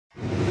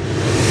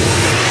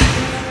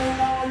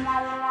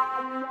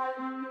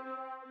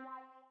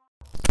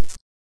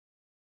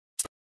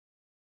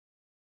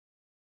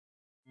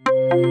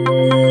Up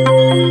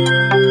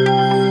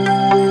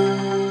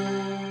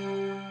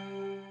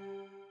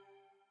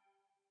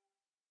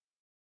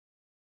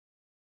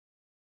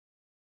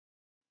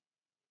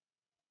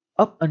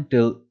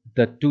until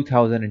the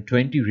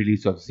 2020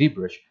 release of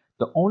Zbrush,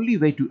 the only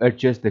way to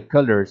adjust the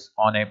colors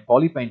on a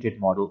polypainted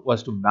model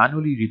was to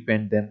manually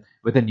repaint them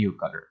with a new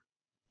color.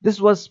 This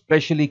was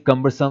especially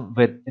cumbersome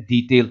with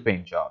detailed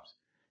paint jobs.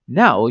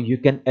 Now you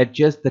can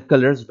adjust the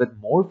colors with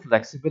more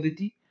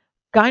flexibility,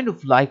 kind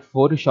of like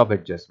Photoshop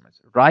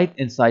adjustments, right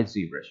inside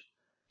ZBrush.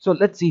 So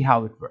let's see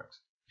how it works.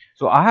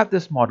 So I have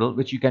this model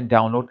which you can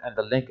download and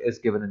the link is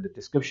given in the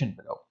description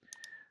below.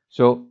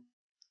 So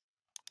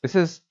this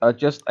is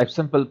just a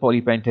simple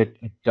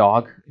polypainted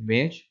dog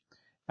image.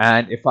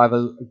 And if I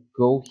will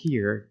go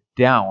here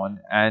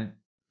down and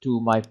to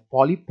my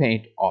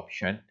polypaint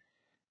option,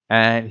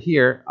 and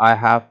here I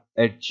have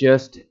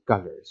adjust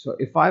colors. So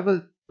if I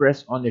will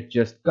press on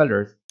adjust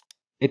colors,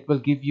 it will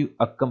give you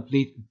a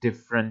complete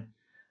different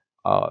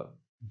uh,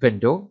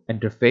 window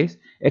interface.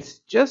 It's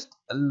just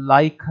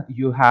like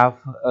you have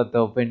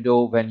the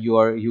window when you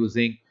are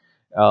using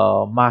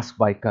mask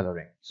by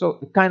coloring. So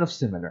kind of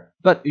similar,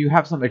 but you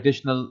have some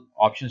additional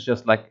options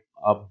just like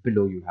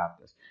below you have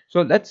this.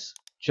 So let's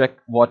check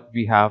what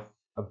we have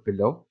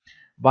below.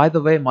 By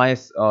the way, my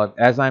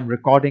as I'm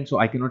recording, so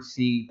I cannot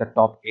see the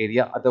top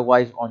area.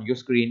 Otherwise, on your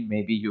screen,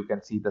 maybe you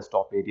can see the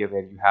top area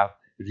where you have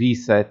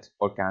reset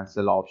or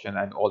cancel option,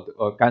 and all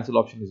the cancel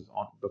option is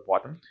on the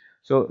bottom.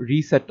 So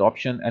reset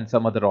option and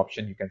some other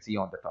option you can see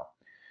on the top.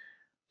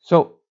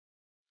 So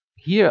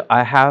here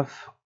I have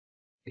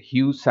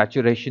hue,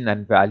 saturation,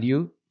 and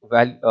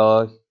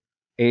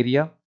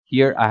area.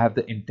 Here I have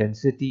the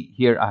intensity.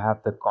 Here I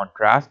have the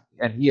contrast,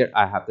 and here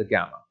I have the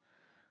gamma.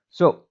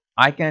 So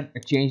I can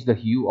change the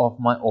hue of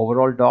my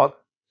overall dog.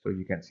 So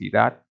you can see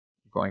that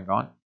going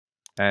on,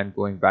 and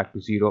going back to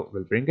 0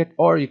 will bring it,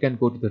 or you can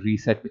go to the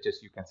reset, which is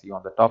you can see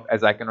on the top.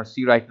 As I cannot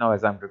see right now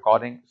as I'm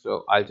recording,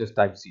 so I'll just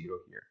type 0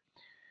 here,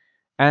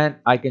 and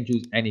I can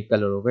choose any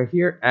color over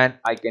here, and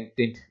I can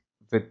tint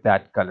with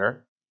that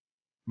color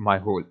my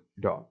whole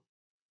dog.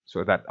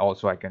 So that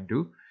also I can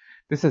do.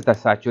 This is the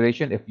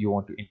saturation if you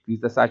want to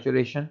increase the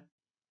saturation,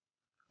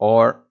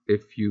 or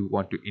if you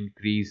want to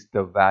increase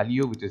the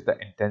value, which is the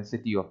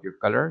intensity of your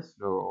colors,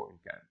 so you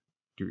can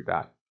do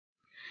that.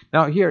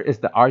 Now here is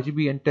the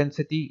RGB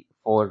intensity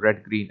for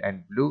red, green,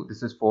 and blue.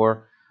 This is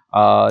for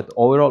the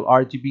overall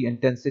RGB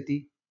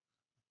intensity.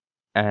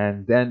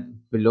 And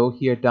then below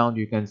here down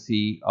you can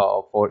see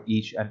for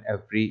each and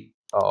every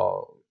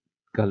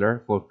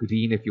color. For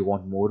green, if you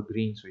want more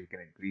green, so you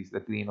can increase the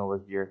green over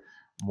here,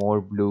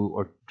 more blue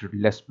or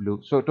less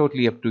blue, so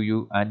totally up to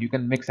you, and you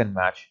can mix and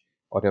match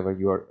whatever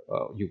you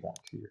want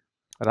here,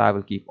 but I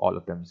will keep all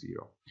of them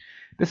 0.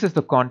 This is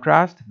the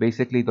contrast,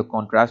 basically the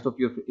contrast of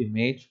your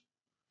image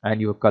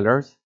and your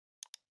colors,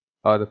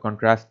 the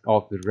contrast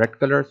of the red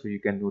color. So you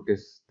can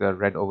notice the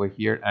red over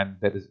here, and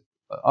there is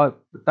a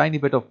tiny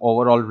bit of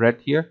overall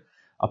red here,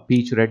 a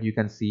peach red you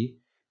can see,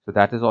 so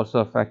that is also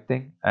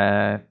affecting.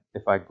 And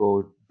if I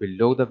go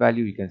below the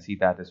value, you can see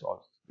that is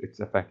also, it's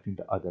affecting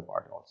the other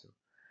part also.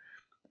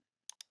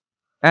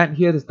 And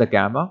here is the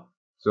gamma.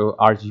 So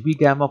RGB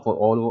gamma for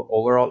all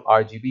overall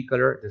RGB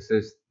color. This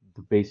is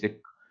the basic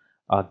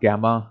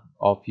gamma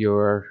of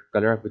your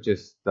color, which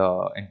is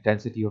the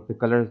intensity of the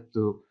color.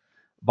 So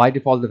by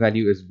default the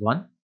value is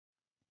 1,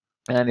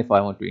 and if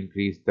I want to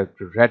increase the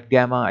red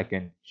gamma, I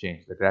can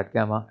change the red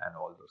gamma and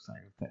all those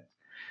kind of things.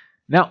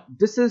 Now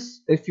this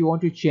is if you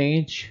want to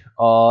change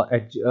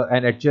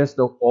and adjust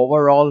the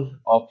overall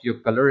of your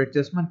color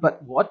adjustment.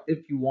 But what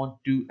if you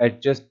want to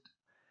adjust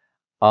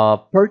a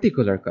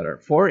particular color?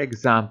 For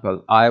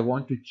example, I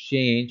want to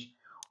change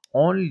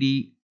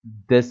only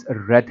this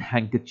red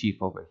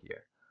handkerchief over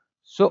here.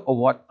 So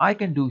what I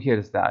can do here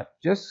is that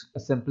just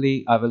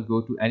simply I will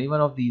go to any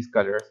one of these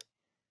colors,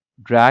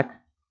 drag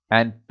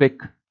and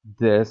pick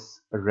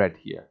this red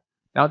here.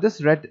 Now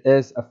this red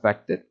is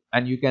affected,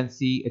 and you can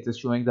see it is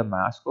showing the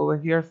mask over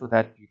here, so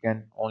that you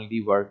can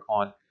only work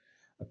on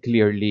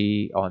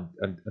clearly on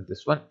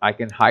this one. I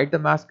can hide the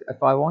mask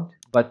if I want,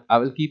 but I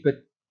will keep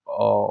it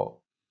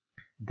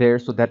there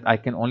so that I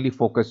can only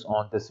focus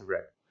on this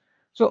red.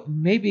 So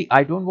maybe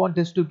I don't want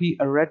this to be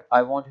a red.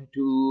 I want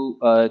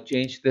to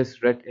change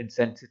this red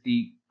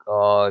intensity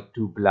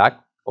to black,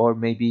 or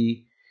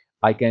maybe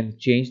I can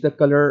change the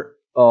color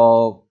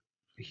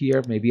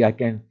here. Maybe I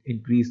can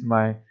increase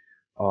my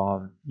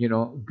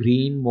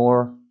green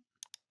more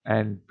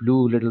and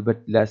blue a little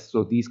bit less.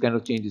 So these kind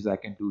of changes I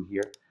can do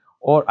here,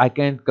 or I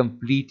can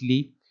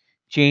completely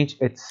change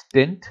its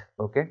tint.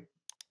 Okay,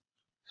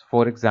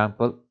 for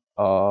example,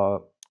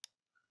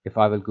 if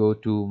I will go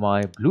to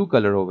my blue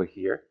color over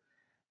here,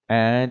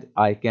 and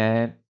I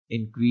can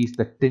increase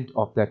the tint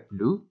of that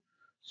blue,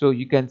 so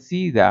you can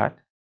see that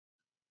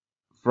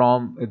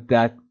from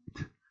that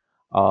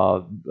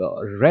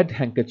red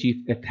handkerchief,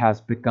 it has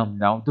become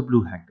now the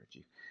blue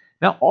handkerchief.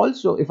 Now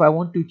also, if I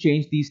want to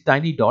change these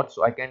tiny dots,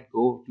 so I can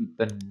go to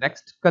the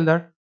next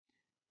color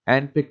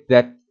and pick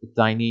that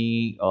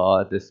tiny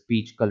this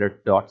peach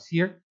colored dots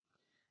here,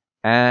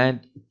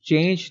 and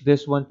change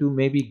this one to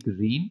maybe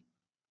green.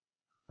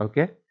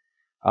 Okay,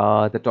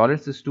 the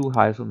tolerance is too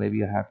high, so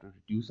maybe I have to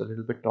reduce a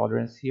little bit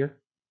tolerance here.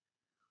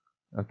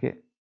 Okay,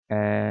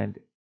 and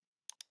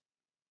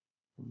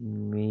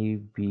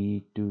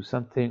maybe do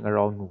something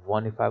around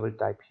 1 if I will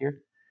type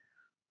here.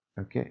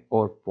 Okay,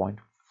 or zero point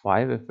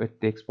 0.5 if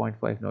it takes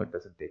 0.5. No, it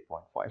doesn't take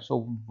 0.5,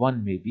 so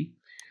 1 maybe.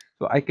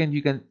 So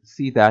you can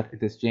see that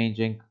it is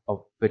changing a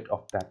bit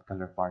of that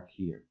color part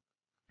here.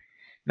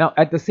 Now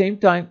at the same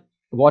time,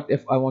 what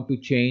if I want to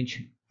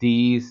change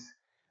these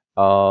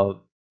uh,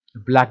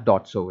 black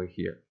dots over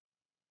here?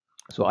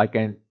 So I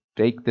can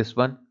take this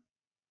one,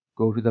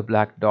 go to the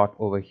black dot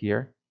over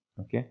here.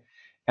 Okay,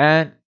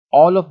 and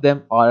all of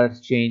them are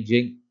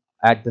changing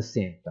at the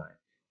same time.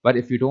 But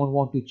if you don't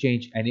want to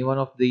change any one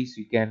of these,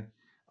 you can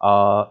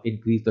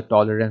increase the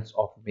tolerance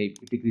of, maybe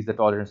decrease the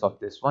tolerance of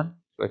this one,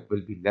 so it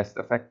will be less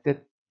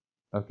affected.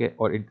 Okay,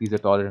 or increase the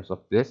tolerance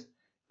of this, it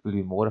will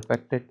be more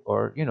affected,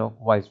 or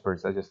vice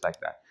versa, just like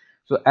that.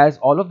 So as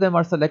all of them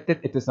are selected,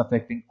 it is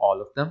affecting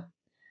all of them.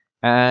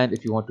 And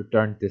if you want to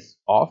turn this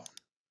off,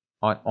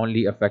 on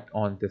only affect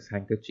on this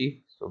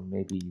handkerchief, so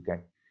maybe you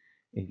can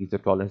increase the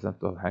tolerance of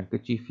the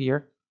handkerchief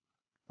here.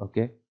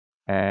 Okay,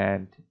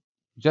 and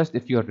just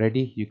if you're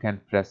ready, you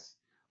can press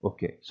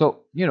OK.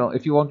 So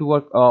if you want to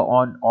work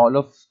on all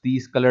of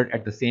these colors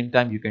at the same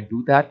time, you can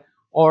do that,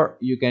 or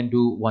you can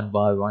do one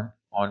by one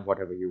on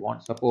whatever you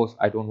want. Suppose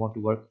I don't want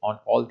to work on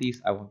all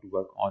these, I want to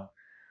work on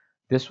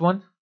this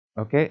one.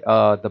 Okay,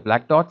 the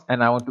black dots,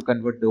 and I want to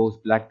convert those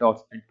black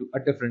dots into a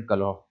different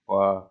color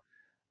of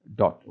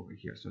dot over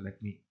here. So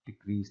let me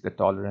decrease the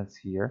tolerance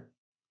here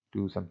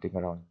to something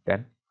around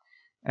 10,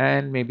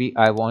 and maybe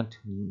I want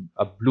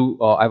a blue,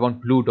 I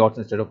want blue dots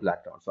instead of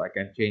black dots, so I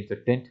can change the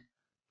tint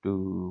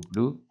to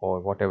blue or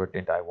whatever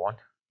tint I want.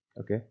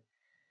 Okay,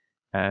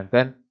 and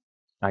then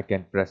I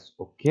can press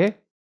OK,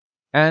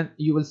 and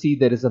you will see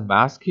there is a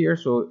mask here,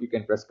 so you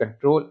can press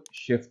Control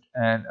Shift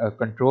and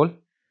Control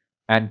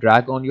and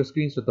drag on your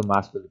screen, so the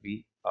mask will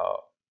be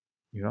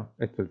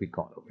it will be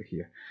gone over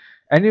here.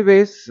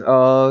 Anyways,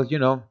 all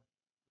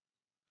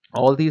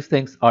these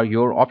things are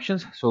your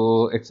options,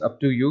 so it's up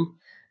to you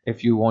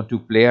if you want to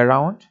play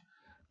around.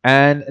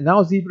 And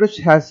now ZBrush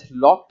has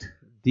locked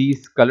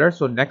these colors,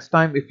 so next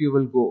time if you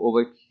will go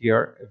over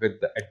here with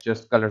the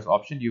adjust colors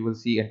option, you will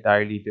see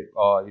entirely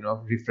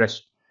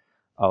refreshed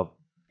uh,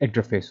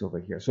 interface over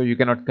here, so you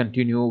cannot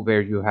continue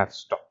where you have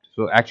stopped.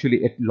 So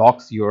actually it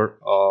locks your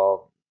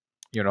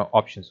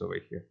options over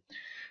here.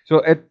 So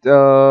it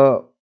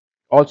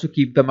also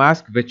keep the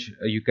mask, which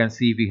you can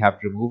see we have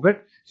removed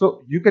it.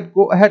 So you can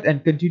go ahead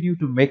and continue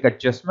to make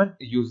adjustment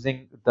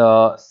using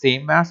the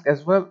same mask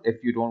as well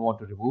if you don't want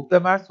to remove the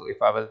mask. So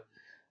if I will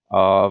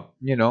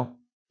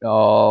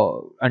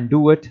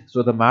undo it,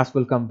 so the mask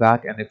will come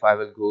back, and if I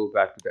will go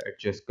back to the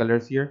adjust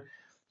colors here,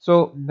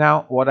 so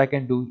now what I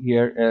can do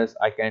here is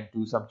I can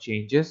do some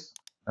changes.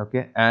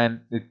 Okay,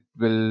 and it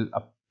will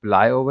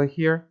apply over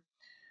here,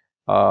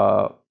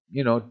 uh,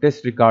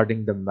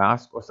 disregarding the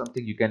mask or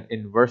something. You can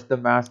invert the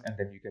mask, and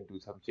then you can do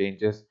some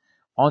changes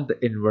on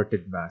the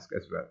inverted mask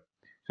as well.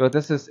 So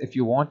this is, if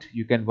you want,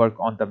 you can work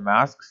on the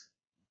masks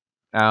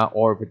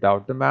or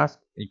without the mask.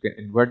 You can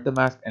invert the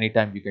mask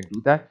anytime, you can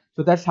do that.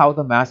 So that's how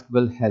the mask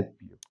will help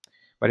you.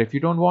 But if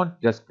you don't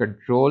want, just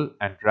control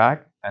and drag,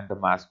 and the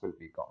mask will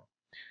be gone.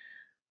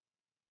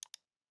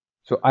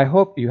 So I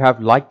hope you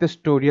have liked this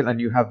tutorial and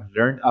you have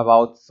learned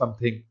about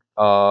something,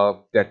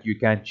 that you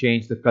can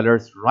change the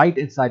colors right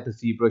inside the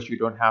ZBrush. You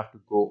don't have to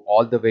go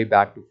all the way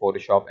back to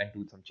Photoshop and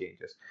do some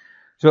changes.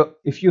 So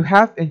if you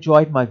have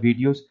enjoyed my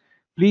videos,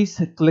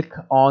 please click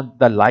on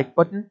the like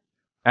button,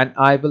 and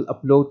I will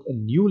upload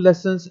new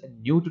lessons,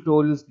 new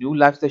tutorials, new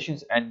live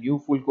sessions, and new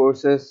full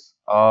courses.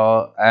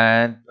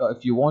 And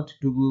if you want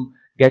to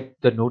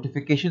get the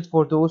notifications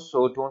for those,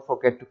 so don't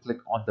forget to click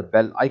on the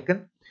bell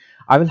icon.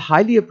 I will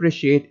highly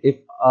appreciate if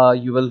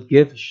you will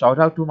give shout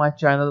out to my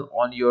channel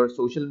on your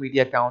social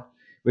media account,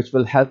 which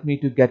will help me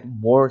to get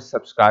more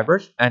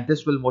subscribers, and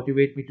this will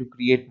motivate me to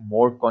create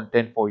more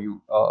content for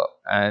you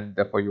and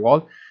for you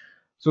all.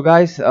 So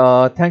guys,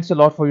 thanks a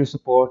lot for your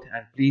support,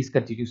 and please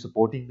continue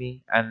supporting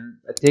me, and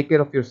take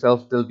care of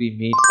yourself till we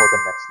meet for the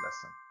next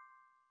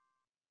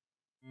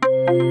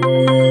lesson.